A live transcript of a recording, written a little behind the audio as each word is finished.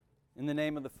In the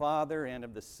name of the Father, and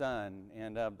of the Son,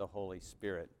 and of the Holy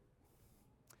Spirit.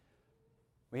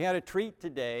 We had a treat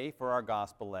today for our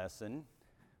gospel lesson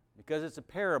because it's a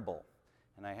parable.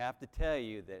 And I have to tell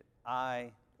you that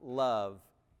I love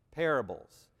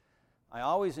parables. I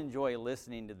always enjoy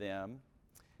listening to them.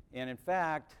 And in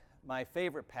fact, my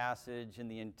favorite passage in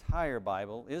the entire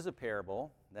Bible is a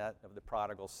parable, that of the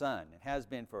prodigal son. It has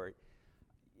been for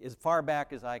as far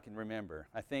back as I can remember.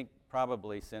 I think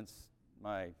probably since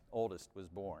my oldest was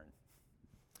born.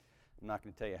 I'm not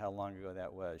going to tell you how long ago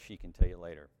that was. She can tell you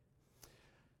later.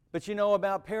 But you know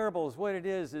about parables, what it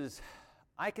is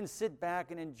I can sit back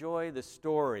and enjoy the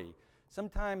story.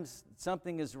 Sometimes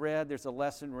something is read, there's a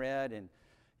lesson read, and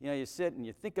you sit and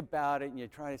you think about it and you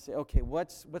try to say, okay,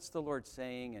 what's the Lord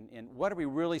saying, and what are we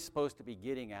really supposed to be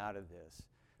getting out of this?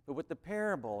 But with the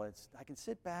parable, I can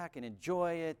sit back and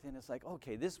enjoy it, and it's like,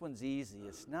 okay, this one's easy.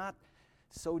 It's not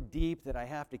so deep that I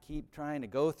have to keep trying to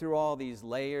go through all these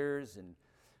layers.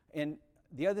 And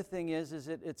the other thing is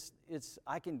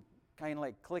I can kind of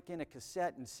like click in a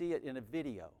cassette and see it in a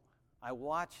video. I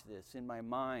watch this in my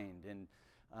mind, and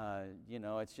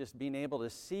it's just being able to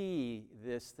see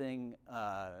this thing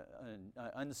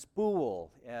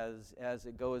unspool as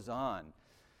it goes on.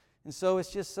 And so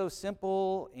it's just so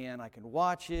simple, and I can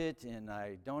watch it, and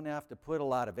I don't have to put a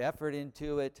lot of effort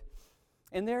into it.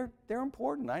 And they're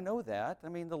important, I know that. I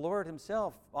mean, the Lord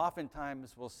himself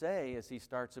oftentimes will say, as he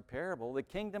starts a parable, the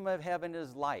kingdom of heaven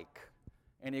is like.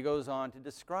 And he goes on to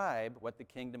describe what the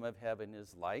kingdom of heaven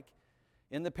is like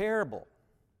in the parable.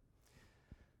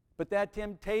 But that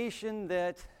temptation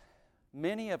that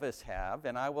many of us have,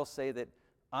 and I will say that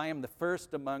I am the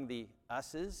first among the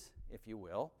us's, if you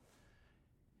will,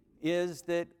 is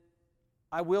that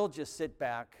I will just sit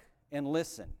back and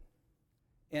listen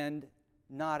and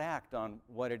not act on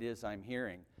what it is I'm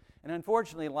hearing. And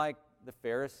unfortunately, like the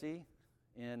Pharisee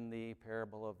in the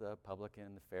parable of the publican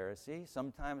and the Pharisee,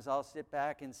 sometimes I'll sit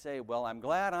back and say, well, I'm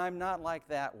glad I'm not like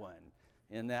that one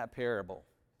in that parable.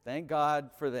 Thank God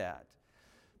for that.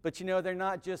 But they're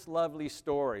not just lovely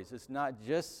stories. It's not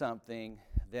just something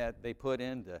that they put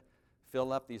in to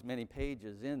fill up these many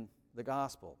pages in the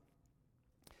gospel.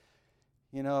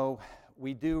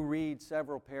 We do read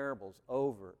several parables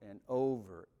over and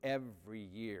over every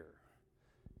year.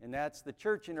 And that's the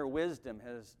church in her wisdom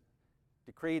has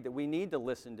decreed that we need to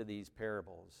listen to these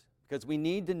parables because we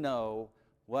need to know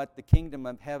what the kingdom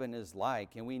of heaven is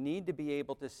like, and we need to be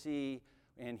able to see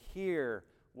and hear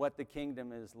what the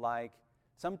kingdom is like,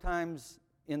 sometimes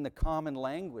in the common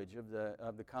language of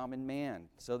the common man,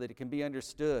 so that it can be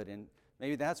understood. And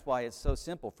maybe that's why it's so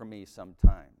simple for me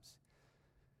sometimes.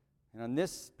 And on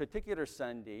this particular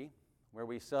Sunday, where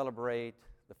we celebrate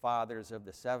the fathers of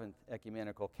the Seventh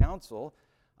Ecumenical Council,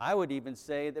 I would even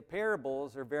say that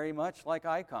parables are very much like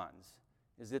icons,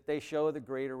 is that they show the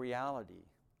greater reality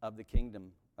of the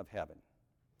kingdom of heaven.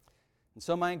 And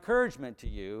so my encouragement to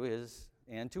you is,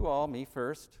 and to all, me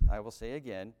first, I will say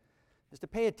again, is to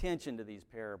pay attention to these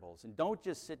parables and don't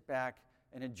just sit back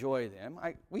and enjoy them.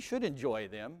 We should enjoy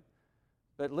them,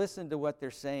 but listen to what they're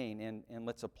saying and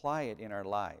let's apply it in our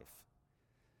life.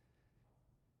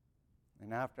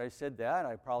 And after I said that,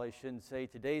 I probably shouldn't say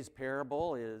today's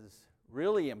parable is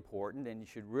really important and you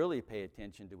should really pay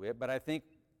attention to it, but I think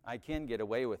I can get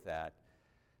away with that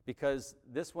because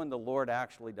this one the Lord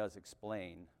actually does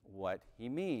explain what he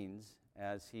means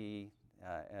as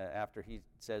after he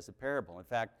says the parable. In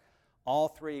fact, all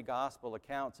three gospel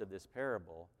accounts of this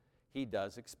parable, he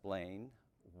does explain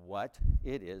what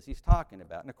it is he's talking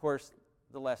about. And of course,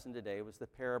 the lesson today was the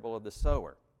parable of the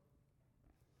sower.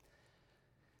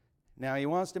 Now, he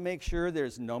wants to make sure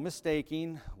there's no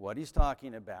mistaking what he's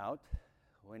talking about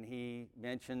when he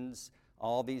mentions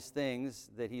all these things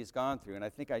that he's gone through. And I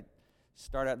think I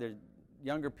start out, there's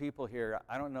younger people here,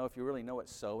 I don't know if you really know what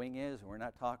sowing is. We're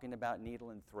not talking about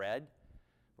needle and thread.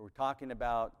 We're talking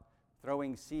about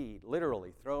throwing seed,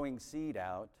 literally throwing seed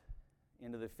out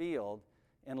into the field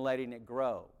and letting it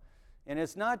grow. And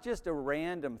it's not just a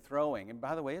random throwing. And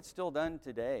by the way, it's still done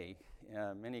today.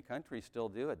 Many countries still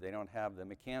do it. They don't have the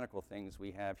mechanical things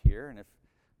we have here. And if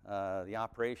the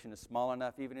operation is small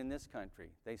enough, even in this country,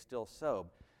 they still sow.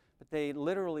 But they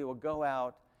literally will go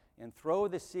out and throw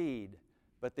the seed,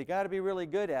 but they got to be really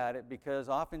good at it because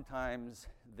oftentimes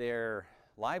their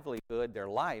livelihood, their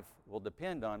life, will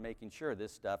depend on making sure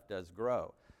this stuff does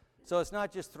grow. So it's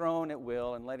not just thrown at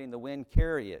will and letting the wind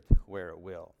carry it where it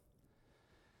will.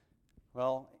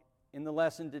 Well, in the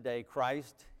lesson today,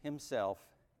 Christ himself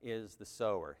is the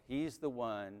sower. He's the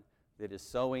one that is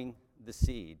sowing the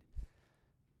seed.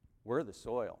 We're the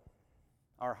soil.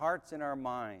 Our hearts and our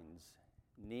minds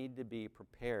need to be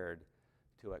prepared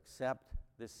to accept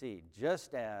the seed,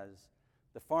 just as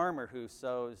the farmer who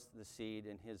sows the seed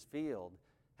in his field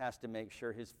has to make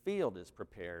sure his field is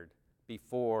prepared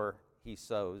before he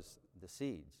sows the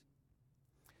seeds.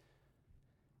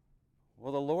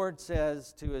 Well, the Lord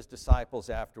says to his disciples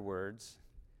afterwards,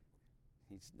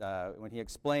 when he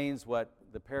explains what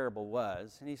the parable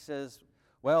was, and he says,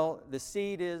 well, the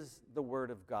seed is the Word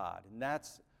of God, and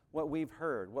that's what we've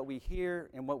heard, what we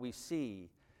hear, and what we see.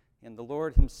 And the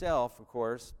Lord himself, of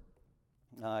course,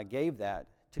 gave that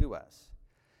to us.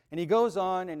 And he goes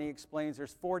on and he explains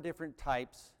there's 4 different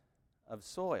types of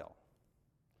soil.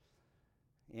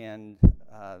 And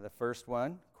the first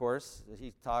one, of course,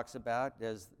 he talks about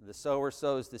as the sower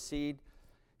sows the seed.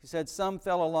 He said, some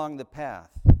fell along the path,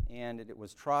 and it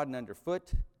was trodden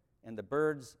underfoot, and the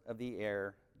birds of the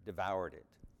air devoured it.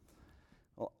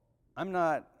 Well, I'm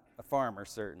not a farmer,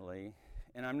 certainly,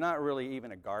 and I'm not really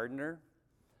even a gardener.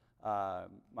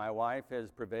 My wife has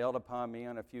prevailed upon me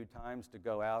on a few times to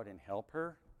go out and help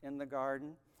her in the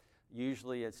garden.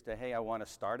 Usually it's to, hey, I want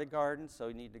to start a garden, so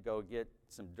you need to go get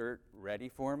some dirt ready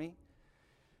for me.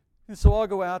 And so I'll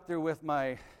go out there with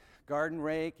my garden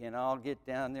rake, and I'll get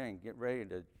down there and get ready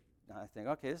to, I think,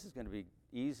 okay, this is going to be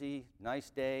easy,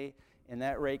 nice day, and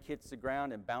that rake hits the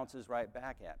ground and bounces right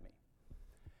back at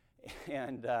me.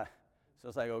 And so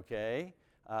it's like, okay,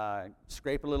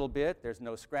 scrape a little bit. There's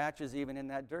no scratches even in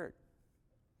that dirt.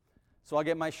 So I'll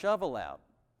get my shovel out,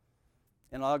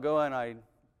 and I'll go and I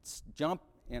jump,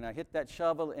 and I hit that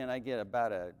shovel, and I get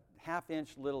about a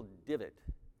half-inch little divot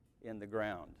in the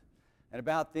ground. And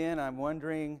about then, I'm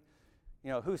wondering,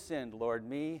 who sinned, Lord,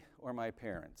 me or my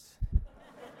parents?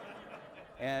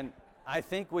 And I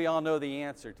think we all know the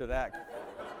answer to that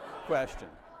question.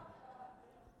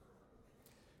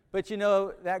 But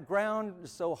that ground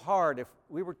is so hard. If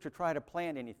we were to try to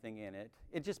plant anything in it,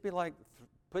 it'd just be like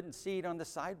putting seed on the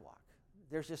sidewalk.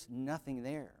 There's just nothing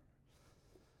there.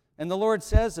 And the Lord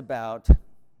says about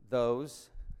those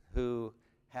who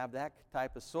have that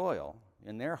type of soil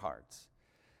in their hearts,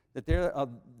 that they're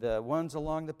the ones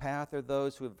along the path are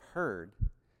those who have heard,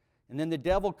 and then the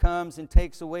devil comes and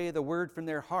takes away the word from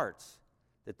their hearts,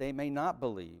 that they may not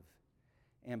believe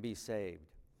and be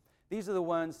saved. These are the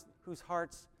ones whose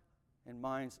hearts and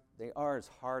minds, they are as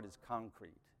hard as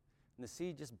concrete. And the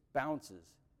seed just bounces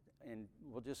and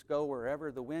will just go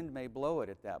wherever the wind may blow it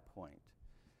at that point.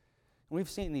 And we've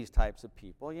seen these types of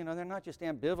people. They're not just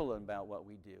ambivalent about what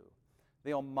we do.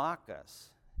 They'll mock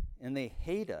us, and they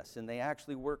hate us, and they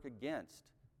actually work against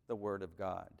the Word of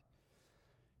God.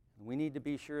 And we need to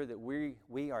be sure that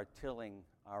we are tilling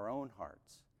our own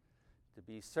hearts to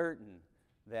be certain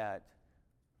that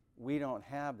we don't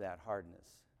have that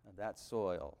hardness of that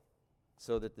soil,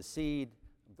 so that the seed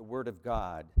of the Word of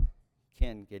God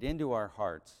can get into our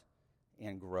hearts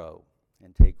and grow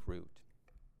and take root.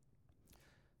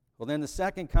 Well, then the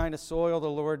second kind of soil the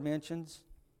Lord mentions,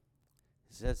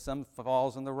 he says some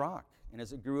falls on the rock. And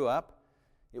as it grew up,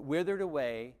 it withered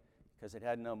away because it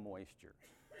had no moisture.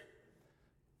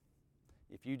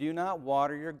 If you do not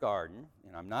water your garden,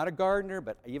 and I'm not a gardener,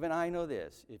 but even I know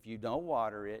this, if you don't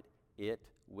water it, it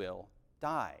will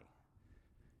die.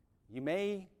 You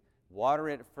may water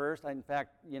it first. In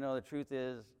fact, the truth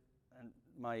is,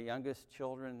 my youngest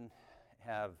children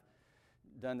have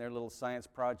done their little science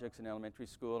projects in elementary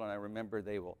school, and I remember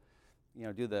they will,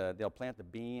 they'll plant the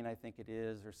bean, I think it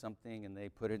is, or something, and they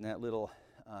put it in that little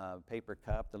paper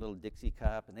cup, the little Dixie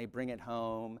cup, and they bring it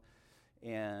home,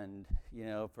 and,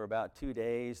 for about 2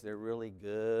 days, they're really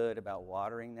good about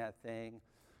watering that thing.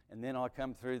 And then I'll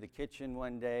come through the kitchen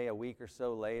one day, a week or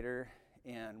so later,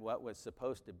 and what was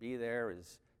supposed to be there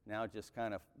is now just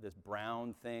kind of this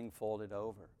brown thing folded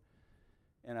over.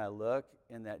 And I look,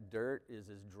 and that dirt is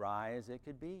as dry as it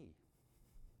could be.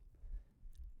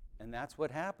 And that's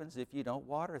what happens if you don't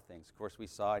water things. Of course, we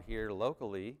saw it here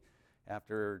locally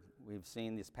after we've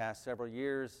seen these past several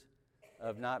years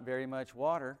of not very much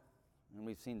water, and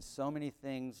we've seen so many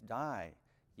things die.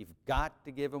 You've got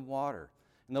to give them water.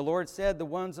 And the Lord said, the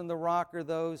ones on the rock are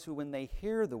those who, when they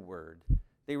hear the word,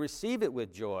 they receive it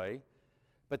with joy,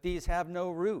 but these have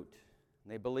no root.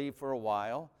 And they believe for a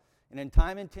while, and in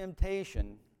time and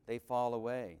temptation, they fall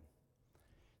away.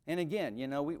 And again,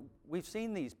 we've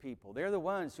seen these people. They're the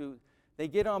ones who, they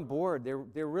get on board.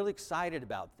 They're really excited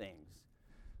about things.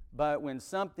 But when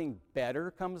something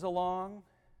better comes along,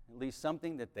 at least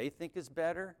something that they think is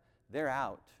better, they're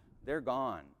out. They're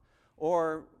gone.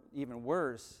 Or even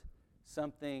worse,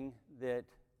 something that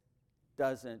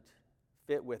doesn't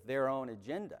fit with their own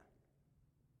agenda,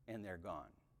 and they're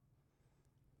gone.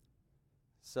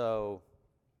 So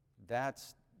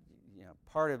that's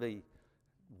part of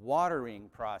watering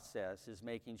process is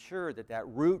making sure that that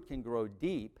root can grow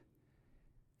deep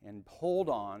and hold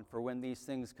on for when these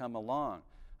things come along.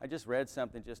 I just read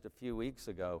something just a few weeks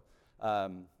ago.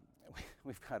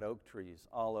 We've got oak trees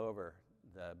all over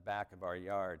the back of our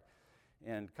yard.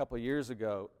 And a couple of years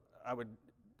ago,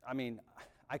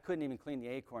 I couldn't even clean the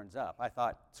acorns up. I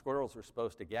thought squirrels were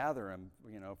supposed to gather them,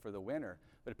 for the winter.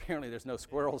 But apparently there's no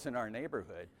squirrels in our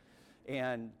neighborhood.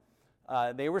 And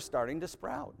they were starting to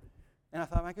sprout. And I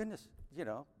thought, my goodness,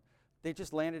 they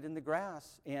just landed in the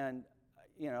grass. And,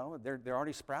 they're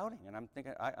already sprouting. And I'm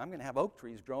thinking, I'm going to have oak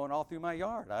trees growing all through my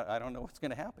yard. I don't know what's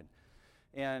going to happen.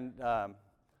 And,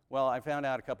 I found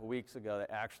out a couple weeks ago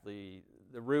that actually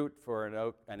the root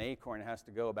for an acorn has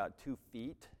to go about 2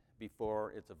 feet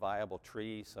before it's a viable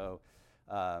tree. So,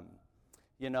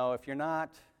 if you're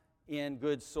not in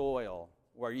good soil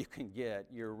where you can get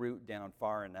your root down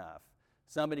far enough,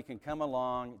 somebody can come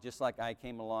along, just like I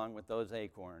came along with those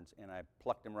acorns, and I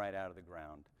plucked them right out of the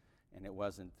ground. And it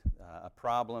wasn't a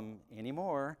problem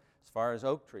anymore as far as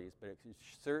oak trees, but it can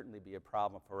certainly be a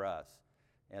problem for us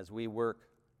as we work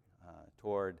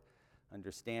toward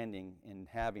understanding and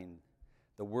having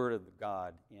the Word of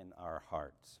God in our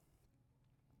hearts.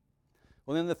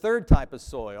 Well, then the third type of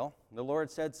soil, the Lord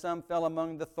said some fell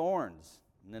among the thorns,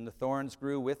 and then the thorns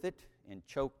grew with it and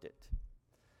choked it.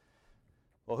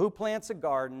 Well, who plants a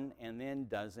garden and then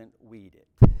doesn't weed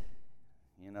it?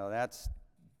 That's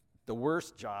the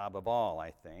worst job of all,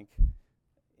 I think.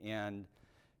 And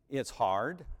it's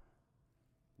hard,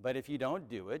 but if you don't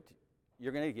do it,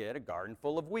 you're going to get a garden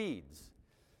full of weeds.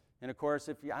 And of course,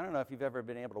 I don't know if you've ever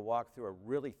been able to walk through a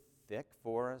really thick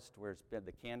forest where it's been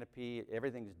the canopy,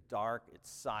 everything's dark, it's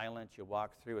silent, you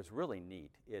walk through, it's really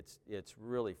neat. It's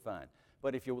really fun.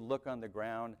 But if you look on the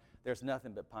ground, there's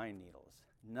nothing but pine needles.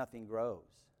 Nothing grows.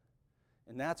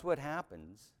 And that's what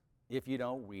happens if you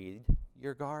don't weed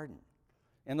your garden.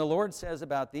 And the Lord says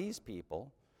about these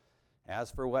people, as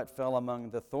for what fell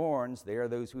among the thorns, they are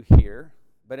those who hear,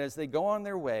 but as they go on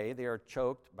their way, they are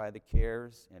choked by the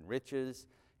cares and riches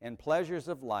and pleasures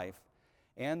of life,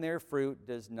 and their fruit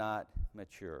does not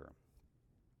mature.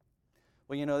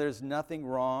 Well, there's nothing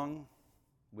wrong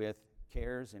with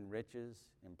cares and riches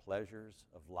and pleasures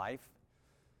of life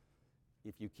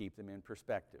if you keep them in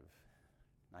perspective.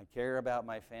 I care about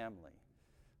my family.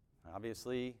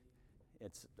 Obviously,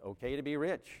 it's okay to be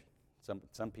rich.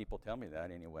 Some people tell me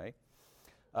that anyway.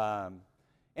 And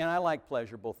I like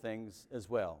pleasurable things as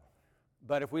well.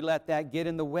 But if we let that get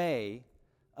in the way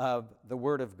of the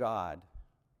Word of God,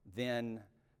 then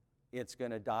it's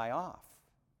going to die off.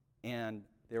 And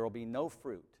there will be no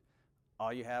fruit.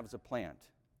 All you have is a plant,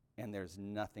 and there's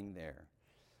nothing there.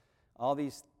 All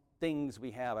these things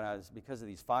we have, and because of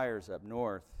these fires up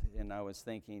north, and I was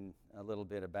thinking a little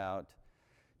bit about,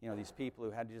 these people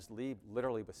who had to just leave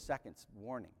literally with seconds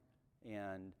warning.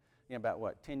 And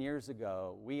about 10 years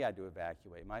ago, we had to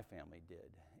evacuate. My family did,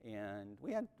 and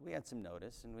we had some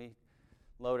notice, and we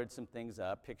loaded some things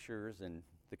up, pictures and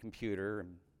the computer,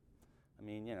 and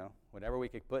whatever we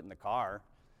could put in the car.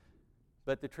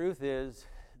 But the truth is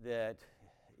that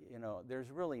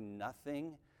there's really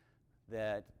nothing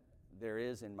that there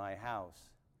is in my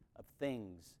house of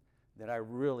things that I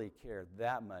really care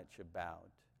that much about.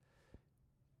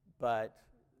 But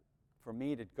for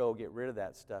me to go get rid of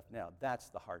that stuff now, that's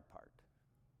the hard part.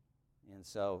 And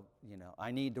so, I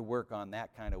need to work on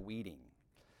that kind of weeding.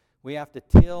 We have to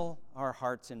till our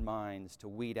hearts and minds to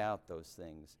weed out those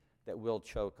things that will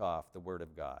choke off the Word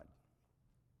of God.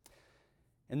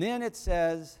 And then it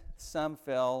says some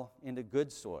fell into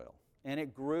good soil, and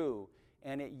it grew,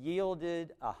 and it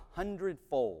yielded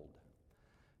 100-fold.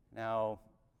 Now,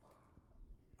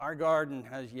 our garden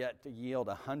has yet to yield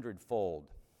 100-fold,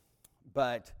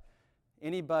 but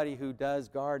anybody who does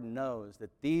garden knows that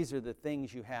these are the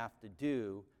things you have to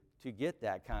do to get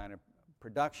that kind of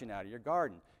production out of your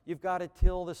garden. You've got to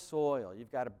till the soil.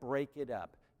 You've got to break it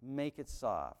up, make it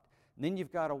soft. And then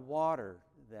you've got to water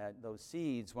those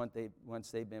seeds once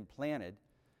they've been planted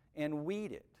and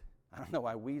weed it. I don't know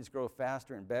why weeds grow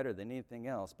faster and better than anything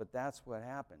else, but that's what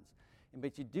happens.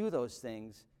 But you do those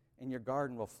things and your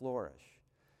garden will flourish.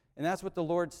 And that's what the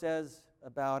Lord says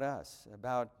about us,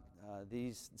 about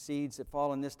these seeds that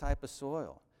fall in this type of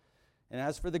soil. And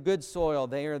as for the good soil,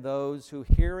 they are those who,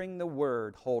 hearing the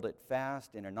word, hold it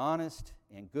fast in an honest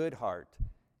and good heart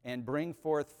and bring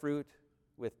forth fruit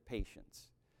with patience.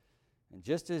 And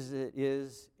just as it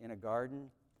is in a garden,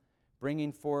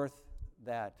 bringing forth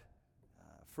that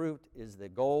fruit is the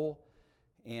goal,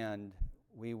 and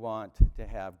we want to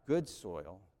have good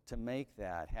soil to make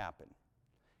that happen.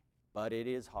 But it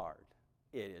is hard.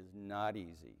 It is not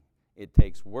easy. It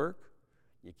takes work.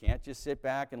 You can't just sit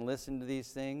back and listen to these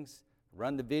things,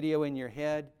 run the video in your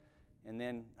head, and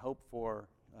then hope for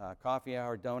coffee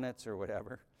hour donuts or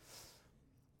whatever.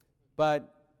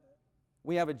 But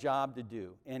we have a job to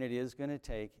do, and it is going to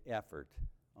take effort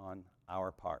on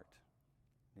our part.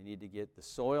 We need to get the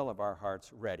soil of our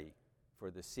hearts ready for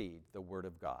the seed, the Word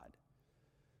of God.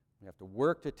 We have to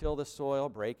work to till the soil,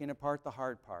 breaking apart the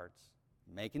hard parts,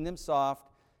 making them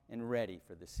soft and ready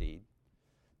for the seed.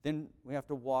 Then we have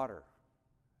to water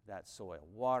that soil,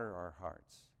 water our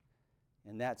hearts,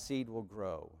 and that seed will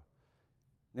grow.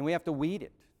 Then we have to weed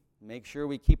it, make sure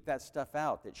we keep that stuff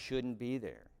out that shouldn't be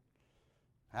there.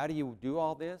 How do you do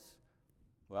all this?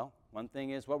 Well, one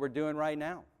thing is what we're doing right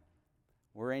now.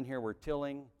 We're in here, we're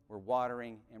tilling, we're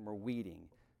watering, and we're weeding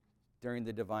during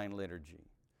the Divine Liturgy.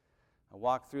 I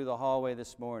walked through the hallway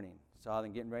this morning, saw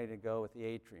them getting ready to go with the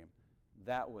atrium.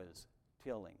 That was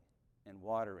tilling and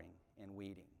watering and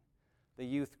weeding. The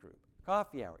youth group,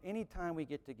 coffee hour, anytime we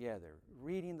get together,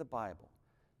 reading the Bible,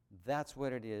 that's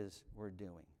what it is we're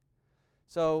doing.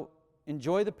 So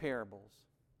enjoy the parables.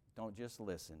 Don't just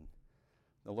listen.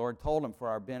 The Lord told them for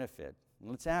our benefit, and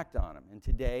let's act on them. And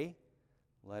today,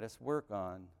 let us work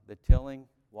on the tilling,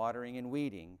 watering, and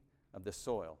weeding of the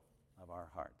soil of our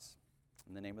hearts.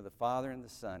 In the name of the Father, and the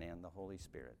Son, and the Holy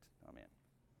Spirit. Amen.